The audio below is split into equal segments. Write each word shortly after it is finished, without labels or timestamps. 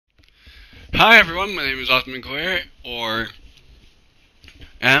Hi everyone, my name is Osman Claire, or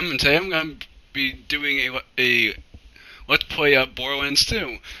M, and today I'm going to be doing a Let's Play Borderlands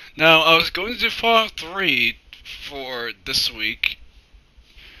 2. Now, I was going to do Fallout 3 for this week,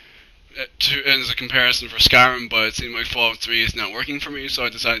 as a comparison for Skyrim, but it seemed like Fallout 3 is not working for me, so I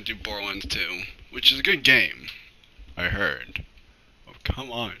decided to do Borderlands 2, which is a good game, I heard. Oh,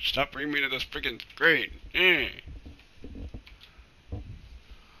 come on, stop bringing me to this freaking screen.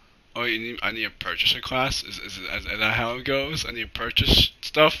 Oh, I need a purchaser class? Is that how it goes? I need to purchase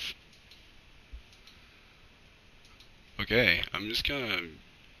stuff? Okay, I'm just gonna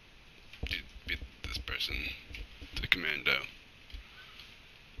beat this person to commando.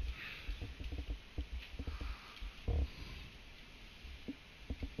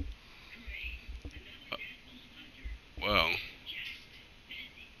 Uh, well,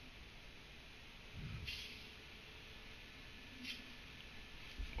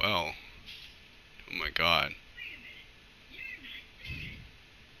 well, oh my god.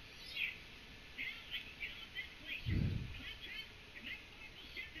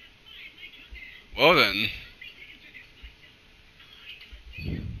 Well then.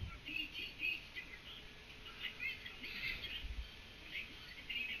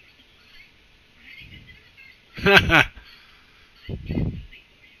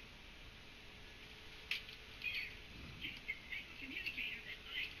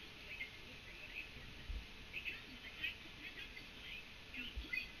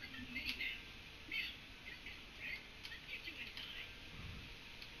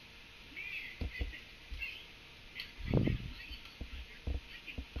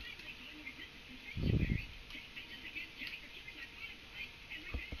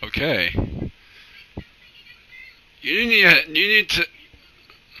 Okay. You need to.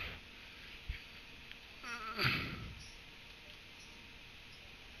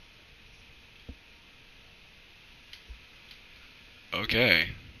 Okay.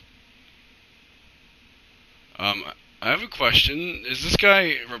 I have a question. Is this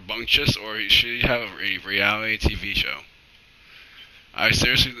guy rambunctious, or should he have a reality TV show? I'll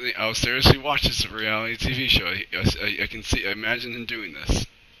seriously watch this reality TV show. I can see, I imagine him doing that.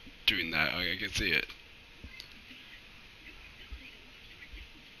 I can see it.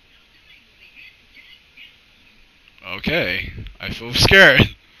 Okay, I feel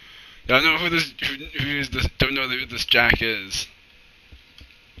scared. Don't know who is this. Don't know who this Jack is.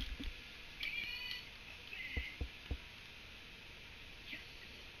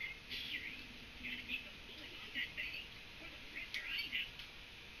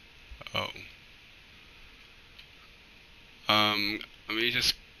 Oh. Let me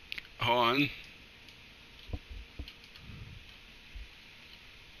just hold on.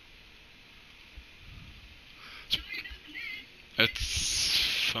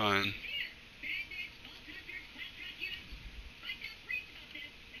 It's fine.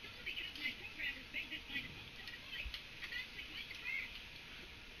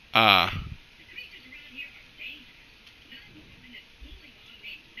 Ah.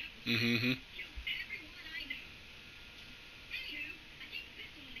 Mm-hmm.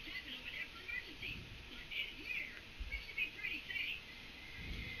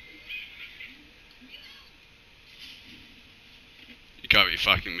 You gotta be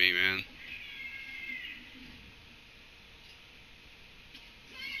fucking me, man.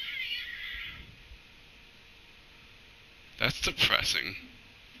 That's depressing.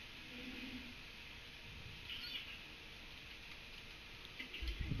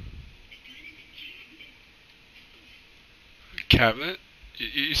 Cabinet?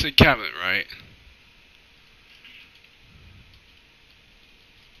 You said cabinet, right?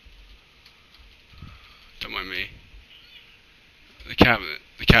 Don't mind me. The cabinet.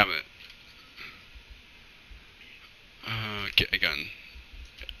 The cabinet. Get a gun.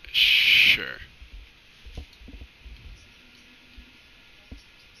 Sure.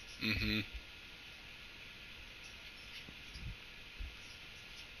 Mm-hmm.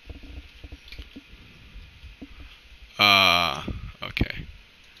 Uh, okay.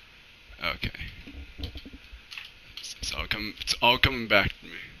 Okay. It's all coming back to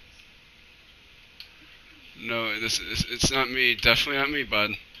me. No, it's not me. Definitely not me,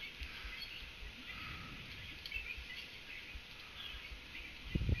 bud.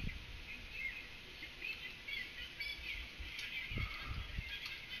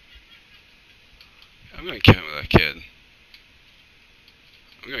 I'm gonna kill that kid.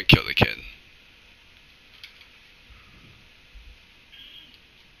 I'm gonna kill the kid.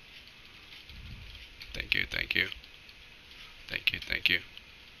 Thank you, thank you. Thank you, thank you.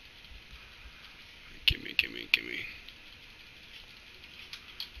 Gimme, gimme, gimme.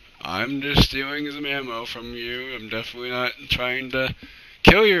 I'm just stealing some ammo from you. I'm definitely not trying to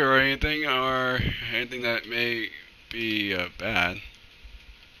kill you or anything that may be bad.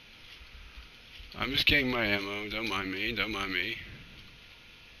 I'm just getting my ammo. Don't mind me. Don't mind me.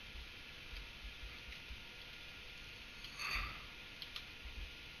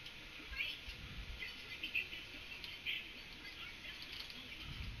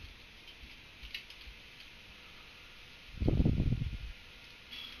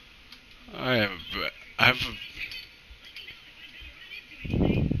 I have a,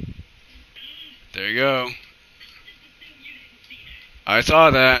 there you go. I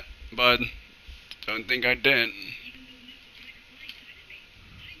saw that, but don't think I didn't.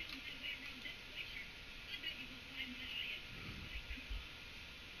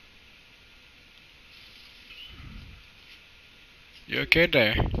 You okay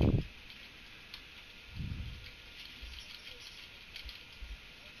there?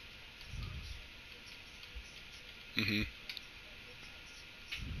 Mhm.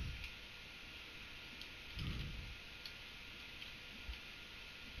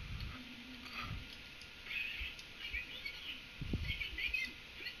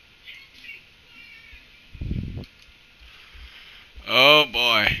 Oh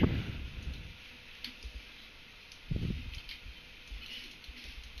boy.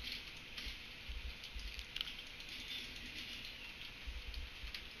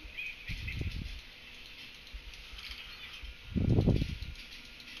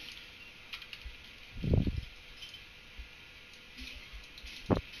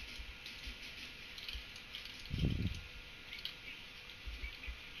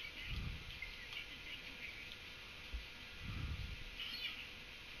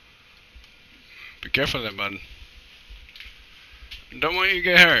 Be careful there, bud. Don't want you to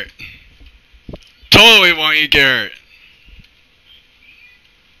get hurt. Totally want you to get hurt.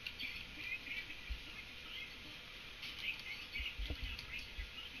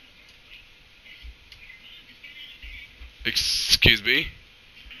 Excuse me.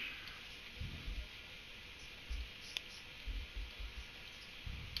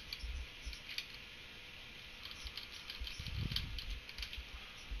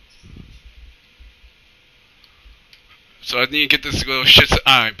 So I need to get this little shit's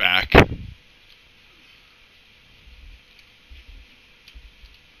eye back.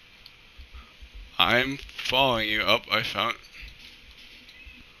 I'm following you up. I found.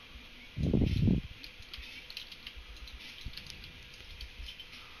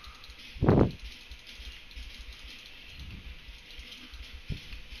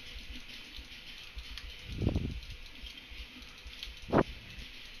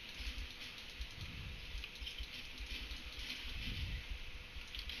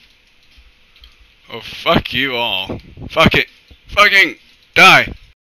 Oh, fuck you all. Fuck it. Fucking die.